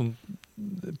mer en sånn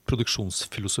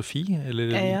produksjonsfilosofi, eller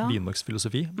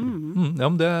vinmarksfilosofi. Ja,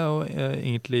 men det jo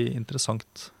egentlig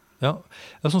interessant. Ja,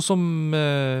 sånn som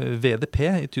VDP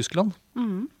i Tyskland.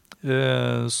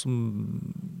 Det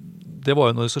var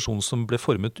jo en organisasjon som ble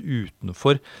formet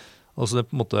utenfor altså det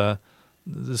på en måte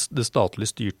det statlig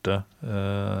styrte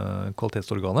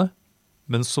kvalitetsorganet,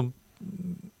 men som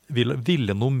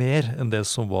ville noe mer enn det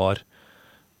som var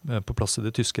på plass i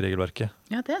det tyske regelverket.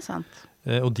 Ja, det sant.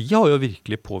 Og de har jo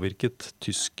virkelig påvirket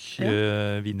tysk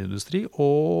vinindustri,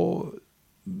 og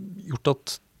gjort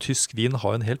at tysk vin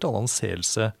har en helt annen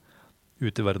anseelse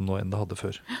ute i verden nå enn det hadde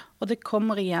før. Og det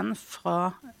kommer igjen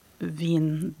fra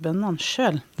vinbøndene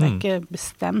selv. Det ikke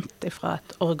bestemt fra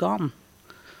et organ.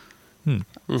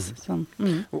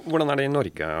 Hvordan det i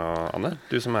Norge, Anne?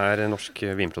 Du som norsk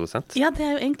vinprodusent. Ja, det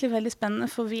jo egentlig veldig spennende,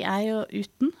 for vi jo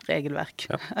uten regelverk.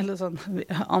 Ja. Eller sånn,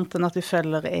 annet enn at vi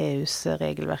følger EUs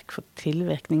regelverk for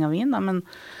tilvirkning av vin, da, men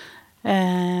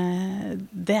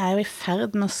det jo i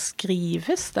ferd med å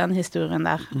skrives, den historien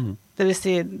der. Det vil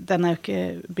si, den jo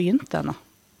ikke begynt ennå.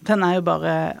 Den jo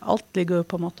bare, alt ligger jo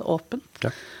på en måte åpent.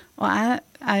 Ja. Og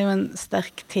jeg jo en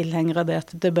sterk tilhenger av det at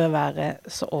det bør være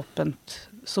så åpent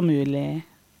som mulig,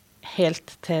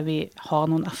 helt til vi har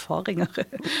noen erfaringer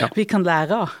vi kan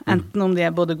lære av, enten om de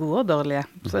både gode og dårlige.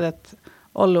 Så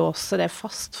å låse det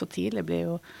fast for tidlig blir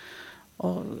jo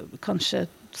å kanskje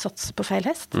satse på feil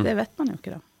hest. Det vet man jo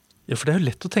ikke da. Ja, for det jo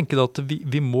lett å tenke da at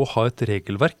vi må ha et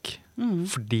regelverk,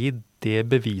 fordi det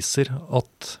beviser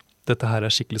at dette her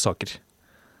skikkelige saker.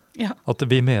 Ja. At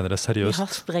vi mener det seriøst. Vi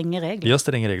har strenge regler. Vi har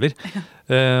strenge regler.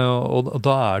 Og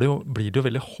da blir det jo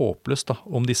veldig håpløst da,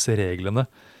 om disse reglene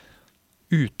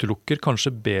utelukker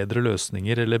kanskje bedre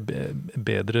løsninger eller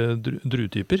bedre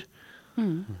druetyper.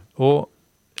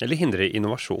 Eller hindre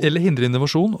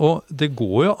innovasjon. Og det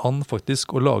går jo an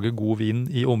faktisk å lage god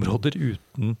vin i områder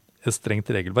uten et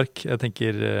strengt regelverk. Jeg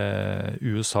tenker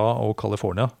USA og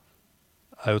California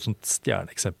jo et sånt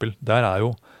stjerneeksempel. Der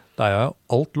jo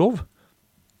alt lov.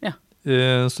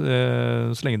 Så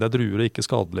lenge det druer og ikke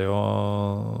skadelig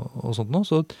og sånt noe,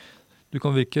 så du kan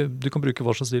bruke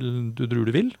hva slags druer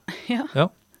du vil. Ja.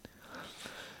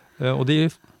 Og de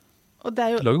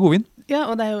lager god vin. Ja,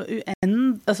 og det jo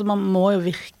altså man må jo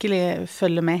virkelig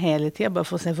følge med hele tiden, bare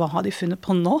for å se hva har de funnet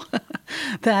på nå.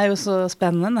 Det jo så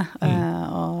spennende.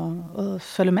 Og å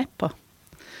følge med på.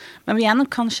 Men vi nok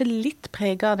kanskje litt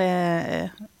preget av det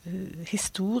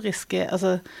historiske,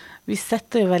 altså vi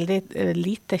setter jo veldig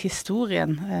lite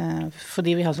historien,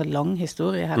 fordi vi har så lang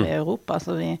historie her i Europa,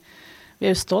 så vi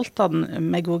jo stolt av den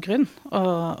med god grunn,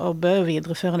 og bør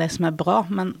videreføre det som bra,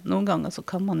 men noen ganger så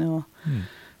kan man jo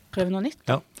prøve noe nytt.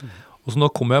 Ja. Og så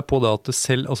nå kommer jeg på det at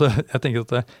jeg tenker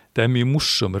at det mye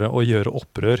morsommere å gjøre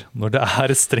opprør når det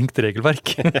et strengt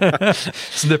regelverk.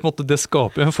 Så det på en måte, det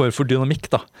skaper en form for dynamikk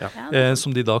da,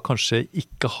 som de da kanskje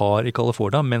ikke har i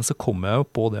California, men så kommer jeg jo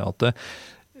på det at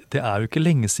det jo ikke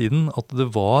lenge siden at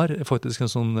det var faktisk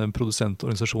en sånn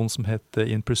produsentorganisasjon som het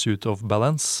In Pursuit of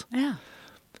Balance,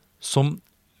 som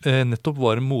nettopp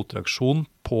var en motreaksjon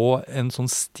på en sånn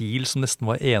stil som nesten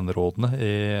var enerådende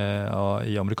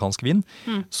i amerikansk vin,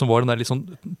 som var den der litt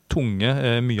sånn tunge,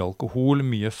 mye alkohol,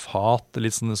 mye fat,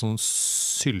 litt sånn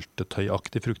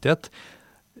syltetøyaktig fruktighet.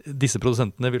 Disse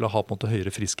produsentene ville ha på en måte høyere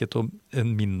friskhet og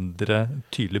en mindre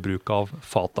tydelig bruk av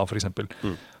fat da, for eksempel.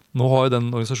 Nå har jo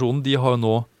den organisasjonen, de har jo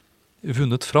nå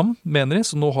vunnet fram, mener de,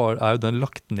 så nå jo den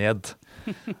lagt ned.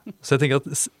 Så jeg tenker at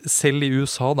selv i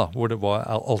USA da, hvor det var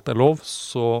alt lov,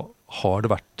 så har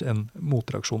det vært en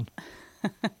motreaksjon.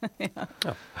 Ja.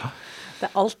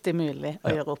 Det alltid mulig å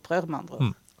gjøre opprør med andre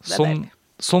ord.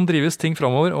 Sånn drives ting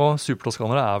fremover, og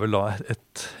supertoscanere vel da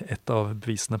et av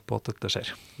bevisene på at dette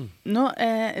skjer. Nå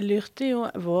lurte jo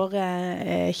vår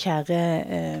kjære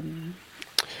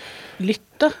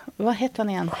lytter, hva het han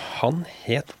igjen? Han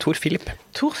het Tor Philip.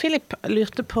 Tor Philip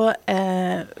lurte på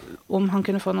om han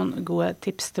kunne få noen gode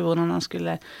tips til hvordan han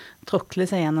skulle tråkle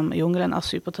seg gjennom jungelen av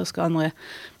supertoscanere.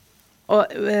 Og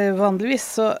vanligvis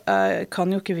så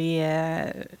kan jo ikke vi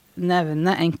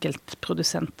nevne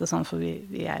enkeltprodusenter, sånn, for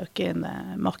vi jo ikke en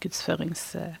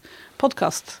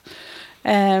markedsføringspodcast.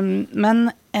 Men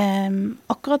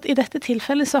akkurat i dette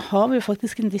tilfellet så har vi jo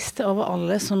faktisk en liste over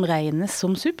alle som regnes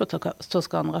som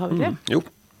supertoscanere, har vi ikke? Jo,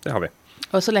 det har vi.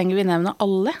 Og så lenge vi nevner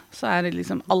alle, så det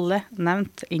liksom alle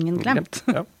nevnt, ingen glemt.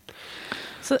 Ja.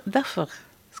 Så derfor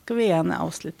skal vi gjerne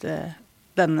avslutte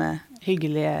denne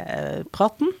hyggelige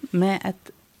praten med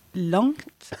et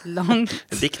langt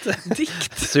dikt.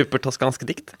 Supertoskansk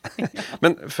dikt.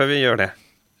 Men før vi gjør det,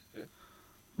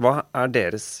 hva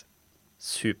deres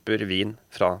supervin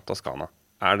fra Toskana?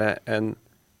 Det en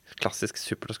klassisk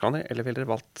supertoskaner, eller vil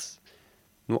dere valgt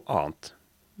noe annet?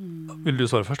 Vil du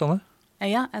svare først, Anne?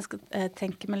 Ja, jeg skal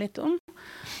tenke meg litt om.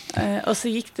 Og så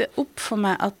gikk det opp for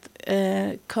meg at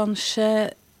kanskje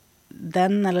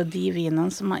den eller de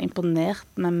vinene som har imponert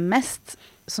meg mest,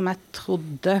 som jeg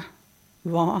trodde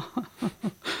var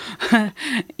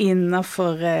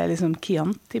innenfor liksom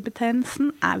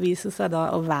Chianti-betegnelsen, viser seg da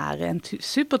å være en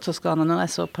supertoskaner når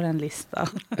jeg så på den lista.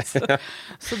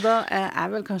 Så da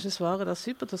vel kanskje svaret da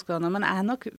supertoskaner, men jeg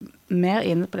nok mer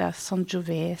inne på det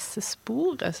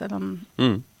Sangiovese-sporet, selv om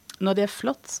når det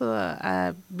flott, så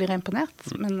blir jeg imponert,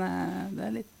 men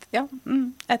det litt,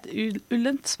 et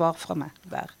ullent svar fra meg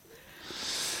der.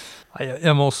 Jeg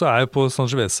må også jo på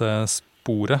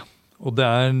Sangiovese-sporet, og det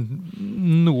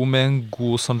noe med en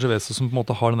god Sangiovese som på en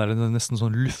måte har den der nesten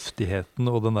sånn luftigheten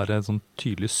og den der sånn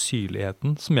tydelige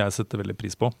syrligheten som jeg setter veldig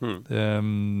pris på. Det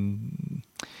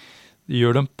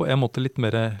gjør dem på en måte litt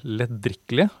mer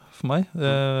lettdrikkelige for meg,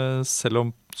 selv om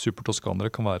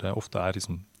supertoskanere kan være, ofte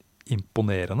liksom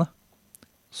imponerende.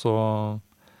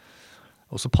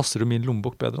 Og så passer det min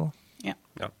lommebok bedre da.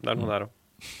 Ja, det noe der også.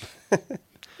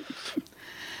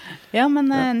 Ja,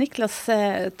 men Niklas,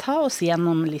 ta oss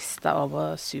gjennom lista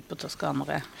over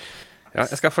supertoskanere. Ja,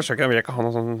 jeg skal forsøke, jeg vil ikke ha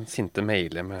noen sånn sinte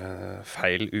mailer med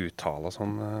feil uttale og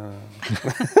sånn.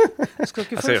 Du skal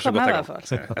ikke få fra meg i hvert fall.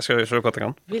 Jeg skal gjøre så godt jeg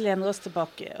kan. Vi lener oss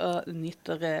tilbake og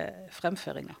nyter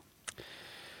fremføringer.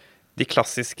 De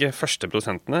klassiske første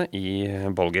produsentene i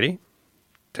Bolgheri,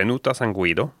 Tenuta San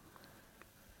Guido,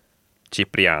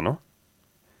 Cipriano,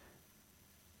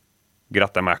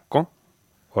 Grattamacco,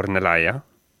 Ornellaia,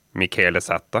 Michele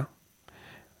Satta,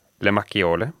 Le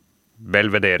Macchiole,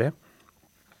 Belvedere,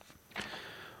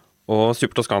 og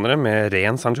supertoskanere med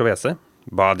ren Sangiovese,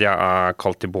 Badia a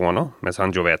Coltibuono med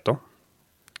Sangioveto,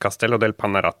 Castello del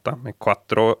Panaratta med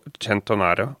Quattro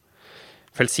Centonario,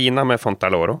 Felsina med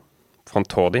Fontaloro,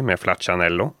 Fontodi med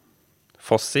Flaccianello,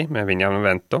 Fossi med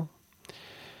Vignavento,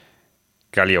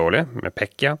 Gagliole med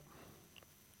Pecchia,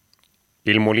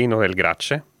 Il Molino del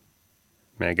Grace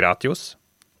med Gratius,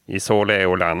 Isole e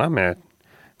Olana med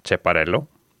Ceparello,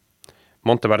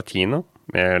 Montemartino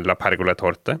med La Pergola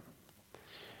Torte,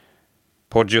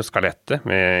 Poggio Scalette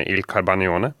med Il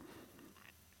Carbagnone,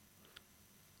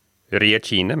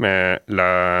 Riecine med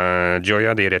La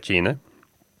Gioia di Riecine,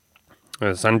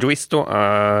 San Giusto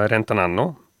a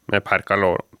Rentananno med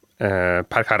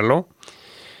per Carlo.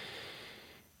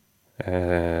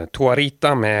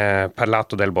 Tuarita med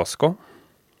Parlato del Bosco.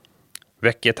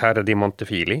 Vecchie Terre di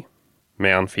Montefili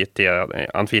med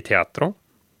Anfiteatro.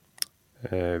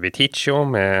 Viticcio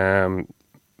med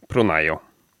Pronaio.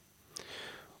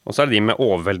 Og så det de med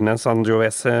overveldende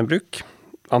Sangiovese-bruk.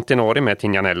 Antinori med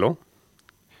Tignanello.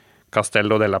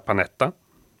 Castello della Panetta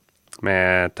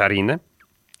med Terrine.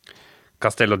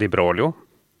 Castello di Broglio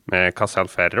med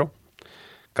Casalferro.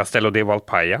 Castello di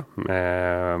Valpaia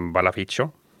med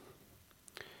Balaficcio.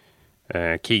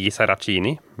 Chigi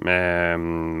Serracini med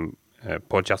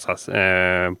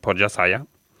Poggiasaia.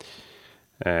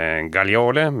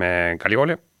 Gagliole med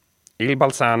Gagliole. Il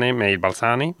Balsani med Il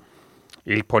Balsani.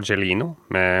 Il Poggellino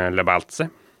med Le Balze.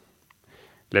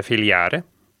 Le Filiere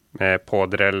med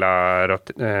Podre la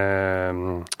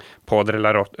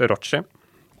Rocce.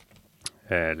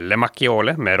 Le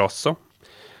Macchiole med Rosso.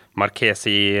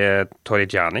 Marchesi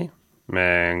Torrigiani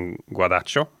med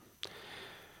Guadaccio.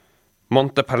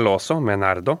 Monte Parloso med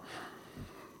Nardo.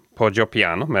 Poggio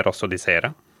Piano med Rosso di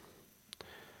Sera.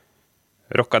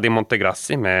 Rocca di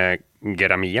Montegrassi med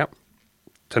Geramia.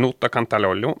 Tenuto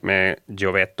Cantalollo med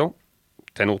Giovetto.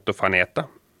 Tenuto Faneta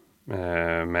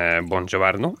med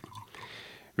Bongiovanno.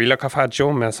 Villa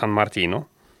Cafaggio med San Martino.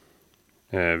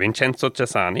 Vincenzo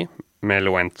Cesani med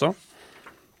Loenzo.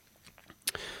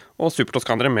 Og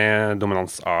supertoscanere med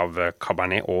dominans av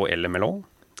Cabernet og eller Merlot.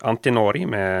 Antinori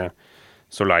med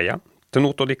Solaya.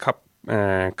 Tenuto di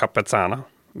Capezzana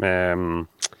med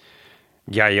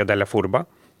Ghiaio della Furba.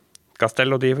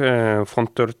 Castello di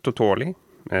Fontertutoli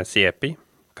med Siepi.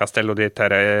 Castello di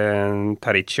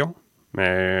Tariccio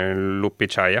med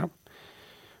Lupiccia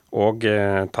og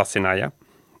Tassinaia.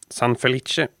 San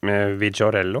Felice med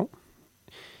Viggiorello.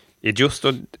 I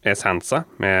Giusto Essenza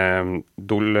med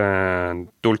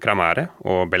Dulcramare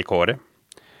og Belcore.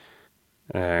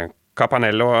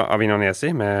 Capanello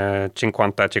Avignonesi med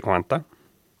 50-50.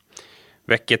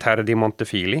 Vecchie Terre di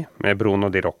Montefili med Bruno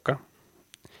di Rocca.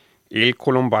 Il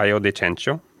Colombaio di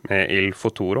Cencio med Il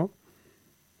Futuro.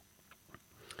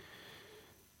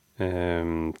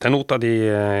 Tenuta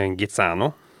di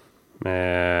Gizzano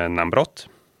med Nambrot.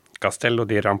 Castello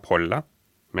di Rampolla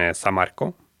med San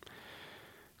Marco.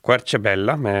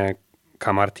 Quercebella med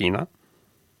Camartina.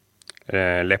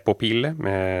 Le Popille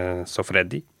med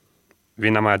Sofreddi.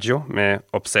 Vinamaggio med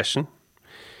Obsession.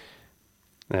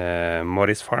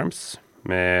 Morris Farms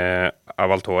med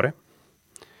Avaltore.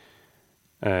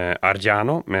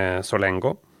 Argiano med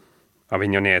Solengo.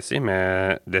 Avignonesi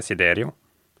med Desiderio.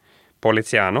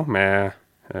 Poliziano med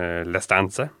Le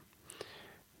Stanze.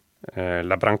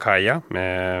 La Brancaia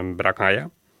med Brancaia.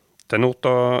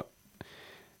 Tenuto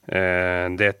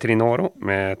de Trinoro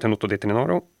med Tenuto di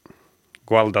Trinoro.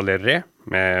 Gualda del Re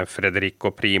med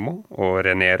Federico I og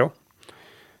Renero.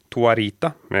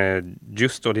 Tuarita med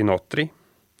Giusto di Notri.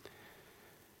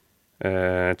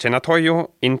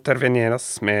 Cenatoio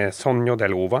Intervenieras med Sogno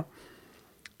dell'Uva.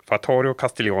 Fattorio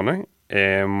Castiglione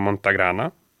e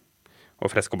Montagrana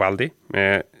og Frescobaldi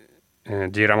med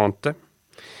Giramonte.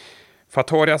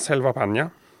 Fattoria Selvapagna,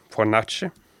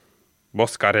 Fornace.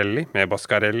 Boscarelli med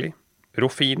Boscarelli.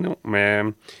 Rufino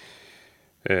med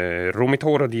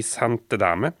Romitoro di Sante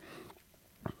Dame.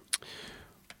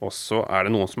 Og så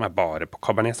det noen som bare på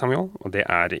Cabernet Sauvignon, og det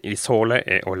Isole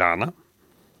e Olana.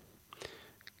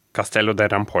 Castello de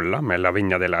Rampolla med La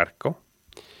Vigna dell'Arco.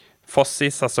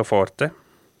 Fossi Sassoforte.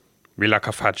 Villa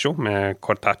Cafaggio med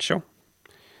Cortaccio.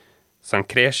 San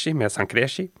Cresci med San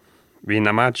Cresci.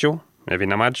 Vinamaggio med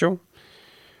Vinamaggio.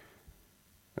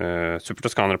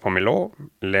 Supertoscanere på Merlot.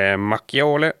 Le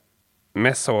Macchiole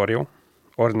med Sorio.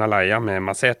 Ornalaia med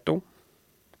Maceto.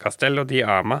 Castello di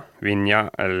Ama, Vigna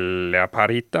Le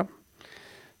Parita.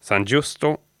 San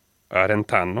Giusto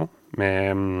Arentano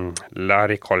med La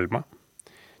Ricolma.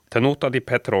 Tenuta di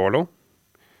Petrolo.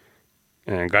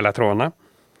 Galatrona.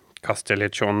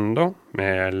 Castelliciondo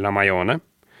med La Maione.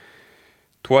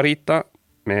 Tuarita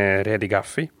med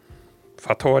Redigaffi.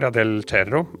 Fattoria del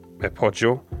Cerro med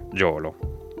Poggio Giolo.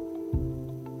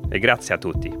 E grazie a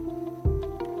tutti.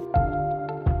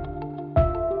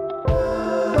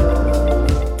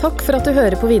 Takk for at du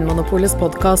hører på Vinmonopolets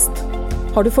podcast.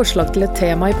 Har du forslag til et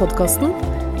tema i podcasten?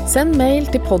 Send mail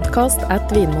til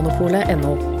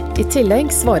podcast@vinmonopolet.no. I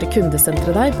tillegg svarer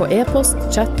kundesenteret deg på e-post,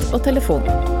 chat og telefon.